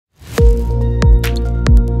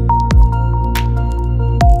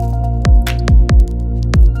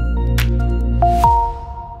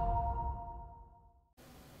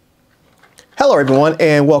everyone,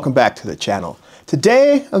 and welcome back to the channel.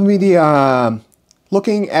 Today I'm going to be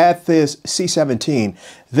looking at this C-17.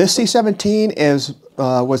 This C-17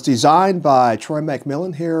 was designed by Troy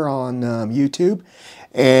McMillian here on YouTube,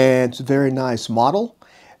 and it's a very nice model.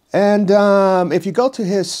 And if you go to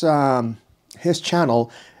his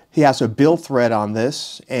channel, he has a build thread on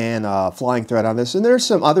this and a flying thread on this. And there's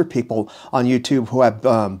some other people on YouTube who have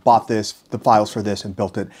bought the files for this and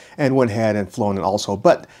built it and went ahead and flown it also.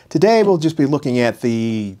 But today we'll just be looking at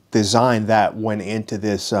the design that went into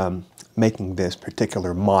this, making this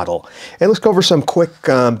particular model. And let's go over some quick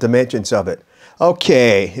dimensions of it.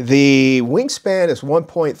 Okay, the wingspan is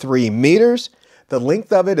 1.3 meters. The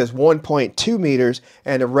length of it is 1.2 meters,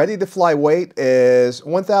 and the ready-to-fly weight is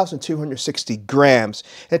 1,260 grams.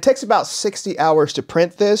 It takes about 60 hours to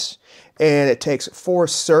print this, and it takes 4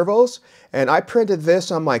 servos. And I printed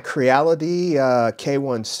this on my Creality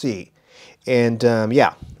K1C. And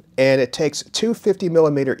yeah, and it takes 2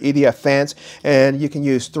 50mm EDF fans, and you can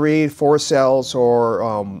use 3, 4 cells, or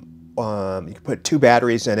you can put 2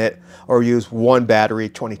 batteries in it, or use 1 battery,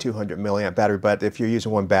 2200 milliamp battery. But if you're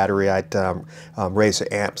using 1 battery, I'd raise the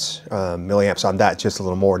milliamps on that just a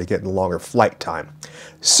little more to get a longer flight time.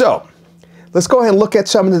 So let's go ahead and look at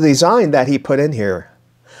some of the design that he put in here.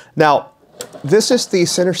 Now, this is the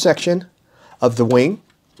center section of the wing,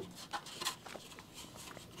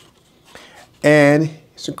 and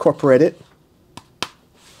it's incorporated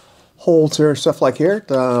holes here, stuff like here.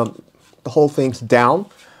 The whole thing's down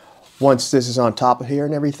once this is on top of here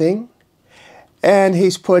and everything. And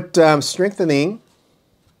he's put strengthening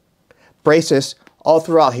braces all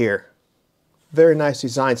throughout here. Very nice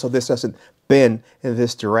design, so this doesn't bend in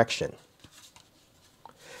this direction.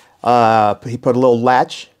 He put a little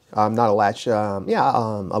latch, not a latch, a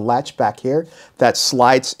latch back here that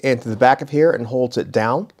slides into the back of here and holds it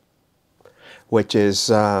down, which is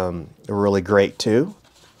really great too.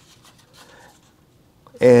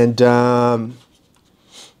 And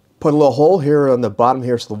put a little hole here on the bottom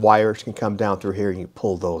here so the wires can come down through here and you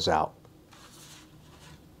pull those out.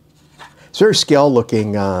 It's a very scale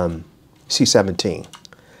looking C-17.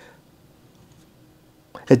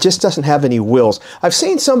 It just doesn't have any wheels. I've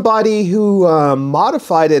seen somebody who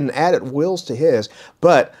modified it and added wheels to his,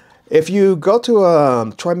 but if you go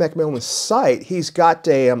to Troy McMillian's site, he's got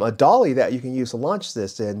a dolly that you can use to launch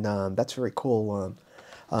this, and that's very cool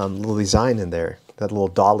little design in there. That little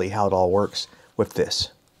dolly, how it all works with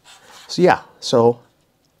this. So yeah, so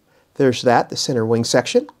there's that, the center wing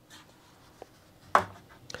section.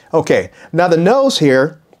 Okay, now the nose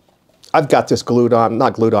here, I've got this glued on,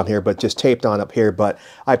 not glued on here, but just taped on up here, but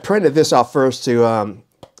I printed this off first to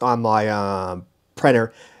on my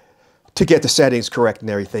printer to get the settings correct and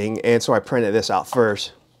everything, and so I printed this out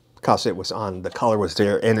first because it was on, the color was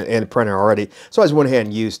there in the printer already, so I just went ahead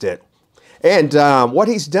and used it. And what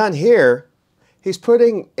he's done here, he's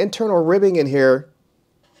putting internal ribbing in here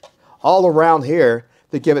all around here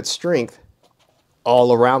to give it strength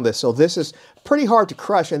all around this. So this is pretty hard to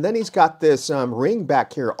crush. And then he's got this ring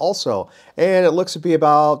back here also, and it looks to be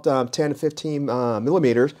about 10 to 15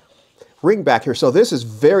 millimeters ring back here. So this is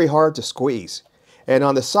very hard to squeeze. And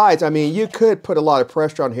on the sides, I mean, you could put a lot of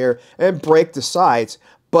pressure on here and break the sides,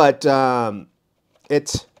 but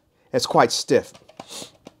it's quite stiff.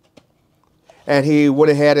 And he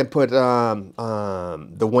went ahead and put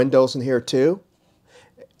the windows in here too.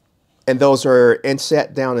 And those are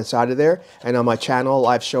inset down inside of there. And on my channel,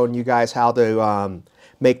 I've shown you guys how to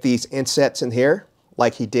make these insets in here,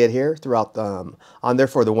 like he did here throughout on there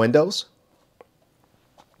for the windows.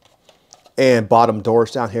 And bottom doors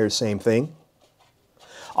down here, same thing.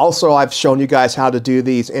 Also, I've shown you guys how to do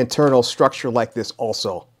these internal structure like this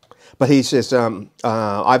also. But he's just,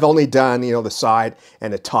 I've only done, you know, the side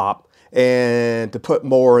and the top. And to put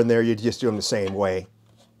more in there, you just do them the same way,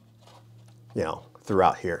 you know,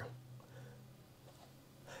 throughout here.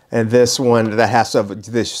 And this one that has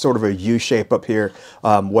this sort of a U shape up here,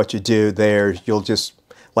 what you do there, you'll just,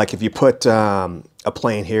 like if you put a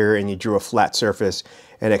plane here and you drew a flat surface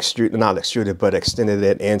and not extruded, but extended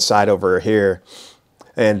it inside over here,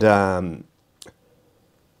 and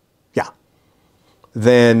yeah,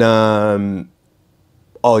 then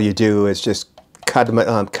all you do is just cut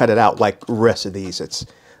it out like the rest of these. It's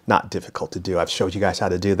not difficult to do. I've showed you guys how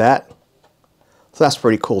to do that. So that's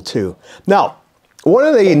pretty cool too. Now, one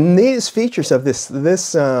of the neatest features of this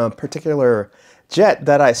particular jet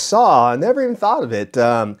that I saw, I never even thought of it,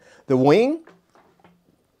 the wing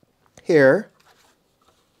here,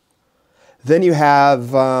 then you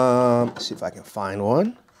have, let's see if I can find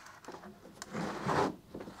one.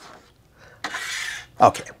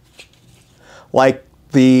 Okay, like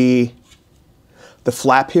the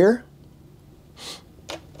flap here,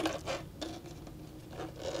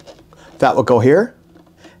 that will go here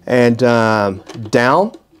and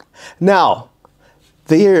down. Now,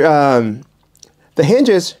 the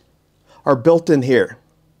hinges are built in here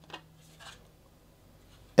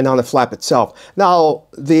and on the flap itself. Now,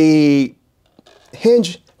 the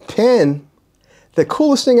hinge pin, the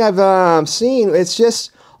coolest thing I've seen, it's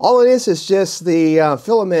just, all it is just the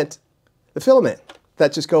filament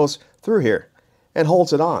that just goes through here and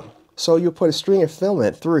holds it on. So you put a string of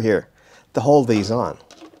filament through here to hold these on.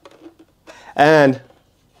 And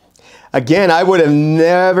again, I would have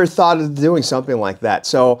never thought of doing something like that.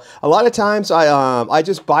 So a lot of times I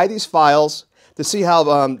just buy these files to see how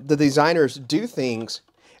the designers do things.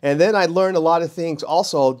 And then I learned a lot of things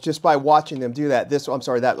also just by watching them do that. This, I'm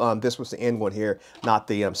sorry, this was the end one here, not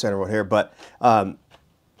the center one here. But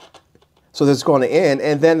so this is going to end,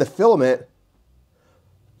 and then the filament,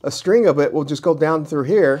 a string of it will just go down through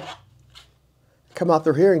here, come out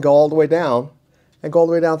through here, and go all the way down, and go all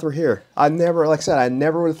the way down through here. I never, like I said, I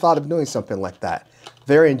never would have thought of doing something like that.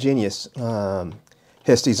 Very ingenious,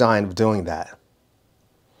 his design of doing that.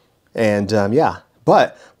 And yeah.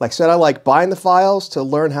 But, like I said, I like buying the files to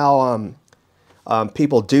learn how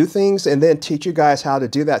people do things and then teach you guys how to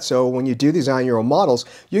do that. So when you do design your own models,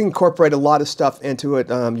 you can incorporate a lot of stuff into it,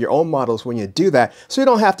 your own models when you do that. So you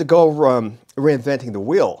don't have to go reinventing the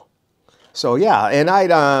wheel. So yeah, and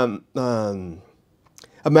I'd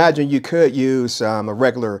imagine you could use a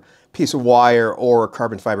regular piece of wire or a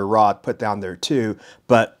carbon fiber rod put down there too.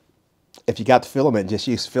 But if you got the filament, just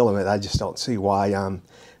use filament. I just don't see why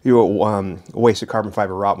you will waste a carbon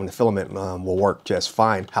fiber rod when the filament will work just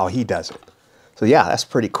fine how he does it. So yeah, that's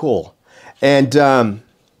pretty cool. And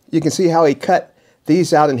you can see how he cut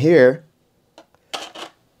these out in here.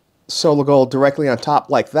 So they'll go directly on top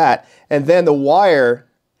like that. And then the wire,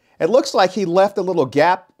 it looks like he left a little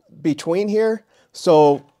gap between here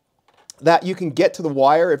so that you can get to the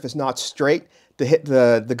wire if it's not straight to hit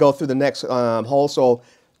to go through the next hole. So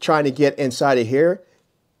trying to get inside of here,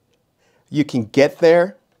 you can get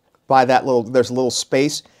there by that little, there's a little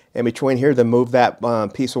space in between here to move that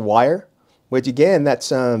piece of wire, which again, that's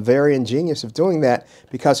very ingenious of doing that,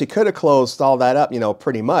 because he could have closed all that up, you know,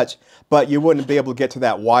 pretty much, but you wouldn't be able to get to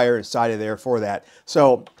that wire inside of there for that.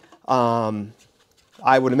 So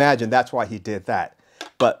I would imagine that's why he did that,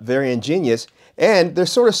 but very ingenious. And they're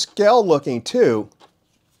sort of scale looking too,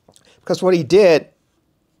 because what he did,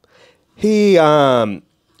 he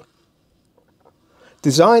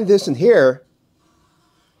designed this in here.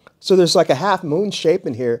 So there's like a half moon shape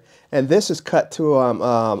in here, and this is cut to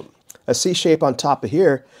a C shape on top of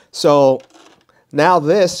here. So now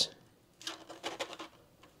this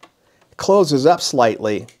closes up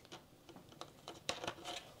slightly.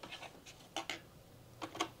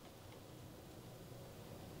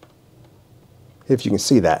 If you can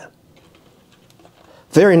see that.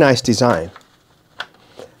 Very nice design.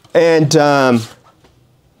 And the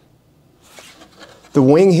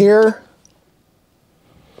wing here,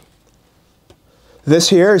 this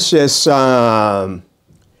here is just hollow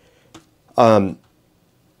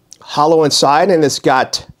inside, and it's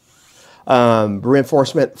got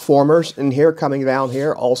reinforcement formers in here coming down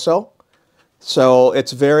here also. So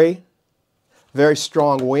it's very, very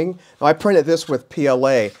strong wing. Now I printed this with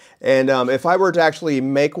PLA, and if I were to actually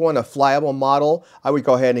make one a flyable model, I would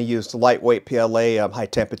go ahead and use the lightweight PLA, high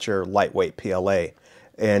temperature lightweight PLA.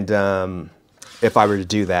 And if I were to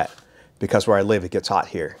do that, because where I live it gets hot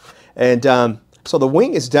here. And so the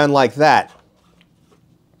wing is done like that.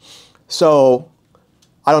 So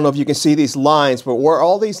I don't know if you can see these lines, but where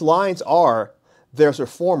all these lines are, there's a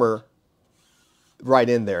former right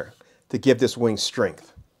in there to give this wing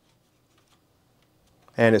strength.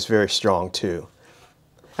 And it's very strong too.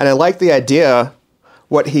 And I like the idea,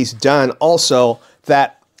 what he's done also,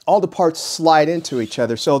 that all the parts slide into each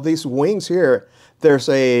other. So these wings here, they're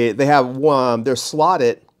slotted.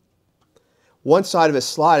 One side of it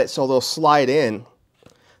slotted, so they'll slide in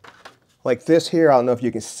like this here. I don't know if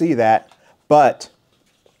you can see that, but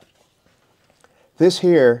this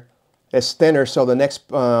here is thinner, so the next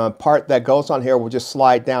part that goes on here will just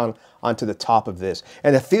slide down onto the top of this.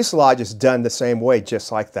 And the fuselage is done the same way,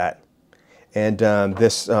 just like that. And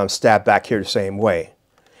this stab back here the same way.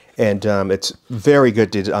 And it's very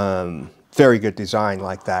good design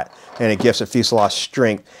like that. And it gives the fuselage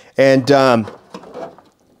strength. And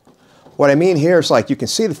what I mean here is, like, you can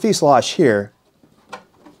see the fuselage here,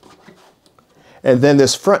 and then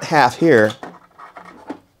this front half here,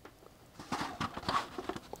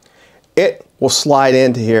 it will slide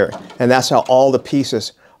into here, and that's how all the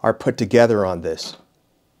pieces are put together on this,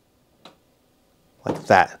 like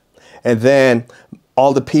that. And then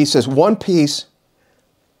all the pieces, one piece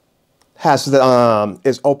has the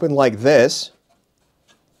is open like this,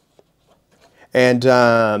 and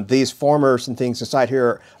these formers and things inside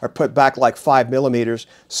here are put back like 5 millimeters.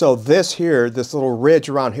 So this here, this little ridge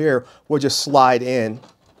around here, will just slide in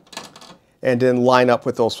and then line up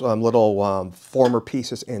with those little former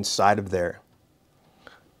pieces inside of there.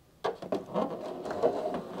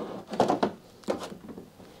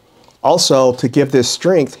 Also, to give this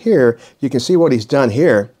strength here, you can see what he's done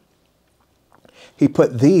here. He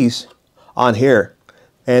put these on here,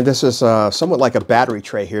 and this is somewhat like a battery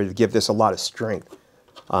tray here to give this a lot of strength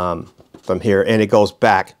from here, and it goes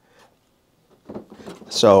back.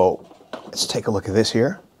 So let's take a look at this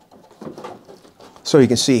here. So you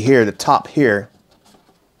can see here, the top here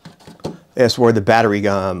is where the battery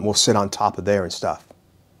will sit on top of there and stuff.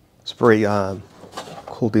 It's very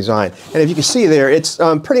cool design. And if you can see there, it's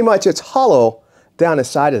pretty much, it's hollow down the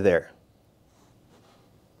side of there.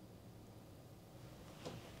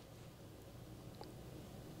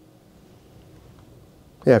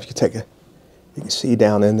 Yeah, if you take a, you can see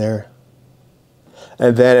down in there.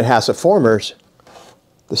 And then it has the formers,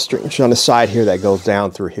 the strings on the side here that goes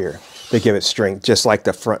down through here. They give it strength, just like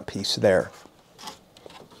the front piece there.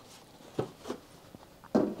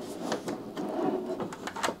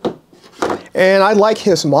 And I like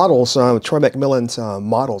his models, Troy McMillian's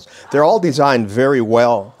models. They're all designed very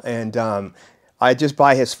well, and I just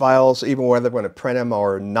buy his files, even whether I'm going to print them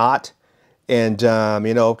or not. And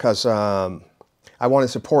you know, because I want to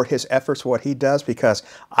support his efforts, what he does, because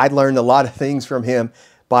I learned a lot of things from him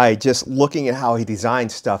by just looking at how he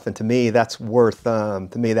designs stuff. And to me, that's worth more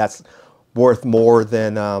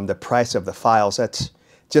than the price of the files. That's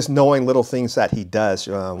just knowing little things that he does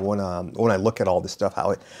when I look at all this stuff,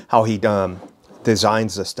 how he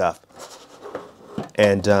designs the stuff,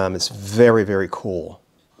 and it's very, very cool.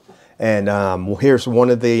 And well, here's one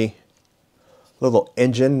of the little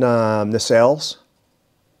engine nacelles.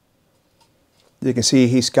 You can see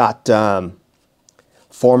he's got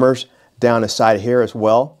formers down the side here as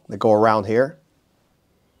well that go around here.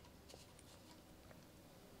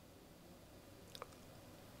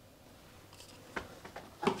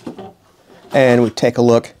 And we take a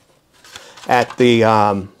look at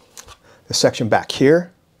the section back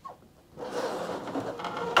here.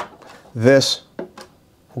 This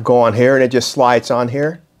will go on here, and it just slides on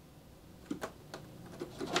here.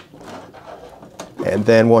 And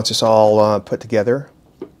then once it's all put together,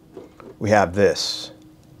 we have this.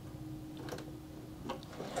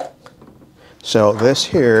 So this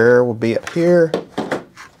here will be up here.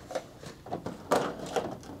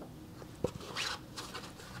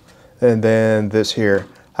 And then this here,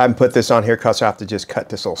 I haven't put this on here because I have to just cut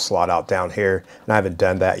this little slot out down here, and I haven't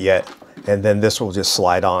done that yet. And then this will just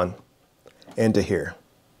slide on into here.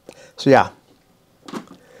 So yeah,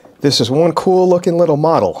 this is one cool looking little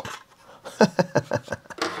model.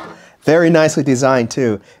 Very nicely designed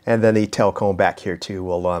too. And then the tail cone back here too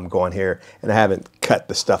will go on here. And I haven't cut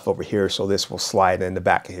the stuff over here, so this will slide in the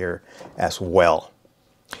back of here as well.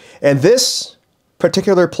 And this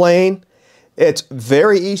particular plane, it's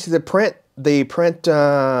very easy to print. The print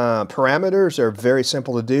parameters are very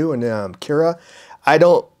simple to do in Cura. I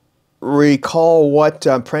don't recall what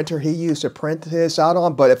printer he used to print his out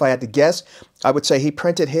on, but if I had to guess, I would say he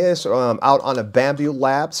printed his out on a Bamboo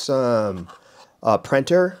Labs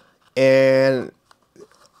printer. And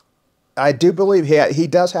I do believe he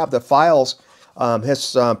does have the files,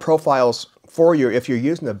 his profiles for you if you're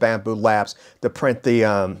using the Bamboo Labs to print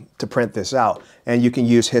this out, and you can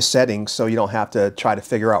use his settings, so you don't have to try to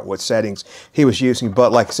figure out what settings he was using.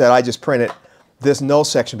 But like I said, I just printed this no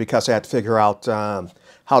section because I had to figure out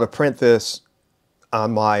how to print this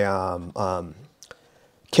on my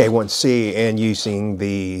K1C and using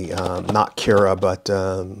the not Cura but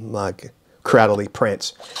like Cradley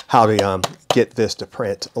prints, how to get this to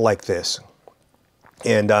print like this.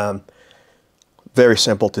 And very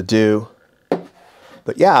simple to do.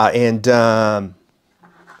 But yeah, and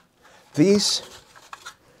these,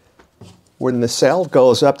 where the nacelle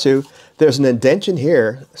goes up to, there's an indentation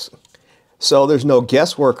here, so there's no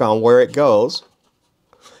guesswork on where it goes.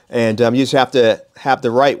 And you just have to have the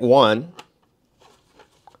right one,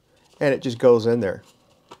 and it just goes in there.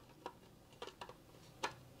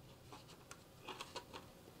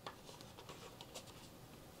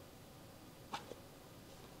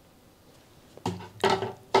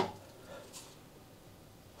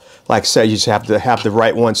 Like I said, you just have to have the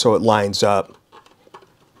right one so it lines up.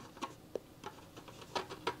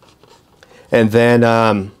 And then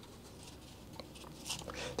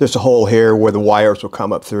there's a hole here where the wires will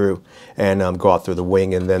come up through and go out through the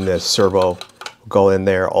wing, and then the servo will go in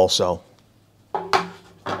there also.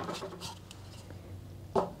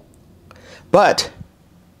 But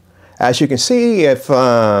as you can see, if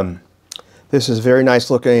this is a very nice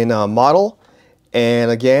looking model,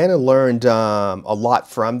 and again, I learned a lot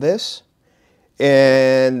from this.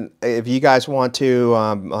 And if you guys want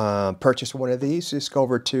to purchase one of these, just go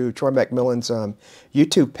over to Troy McMillian's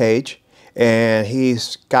YouTube page, and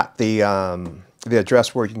he's got the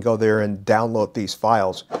address where you can go there and download these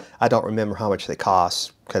files. I don't remember how much they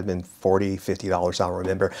cost. Could have been $40, $50, I don't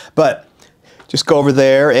remember. But just go over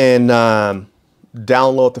there and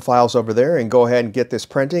download the files over there and go ahead and get this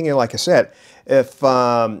printing. And like I said, if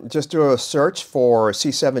just do a search for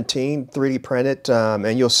C-17 3D printed,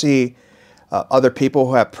 and you'll see other people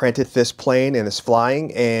who have printed this plane and is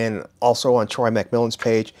flying. And also on Troy McMillian's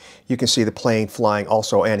page, you can see the plane flying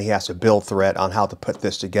also, and he has a build thread on how to put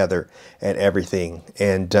this together and everything.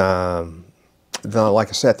 And like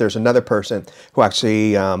I said, there's another person who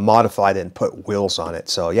actually modified it and put wheels on it.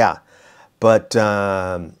 So yeah, but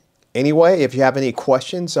anyway, if you have any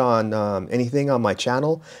questions on anything on my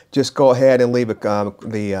channel, just go ahead and leave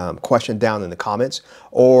the question down in the comments,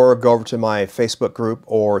 or go over to my Facebook group,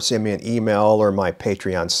 or send me an email, or my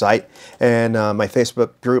Patreon site. And my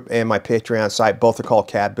Facebook group and my Patreon site, both are called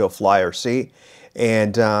CAD Build Fly or See.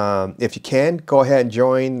 And if you can, go ahead and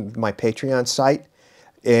join my Patreon site.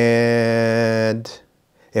 And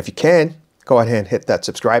if you can, go ahead and hit that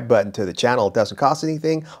subscribe button to the channel. It doesn't cost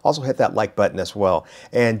anything. Also hit that like button as well.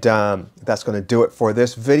 And that's going to do it for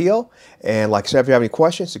this video. And like I said, if you have any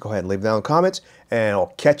questions, go ahead and leave them down in the comments, and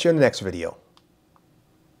I'll catch you in the next video.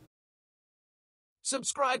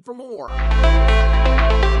 Subscribe for more.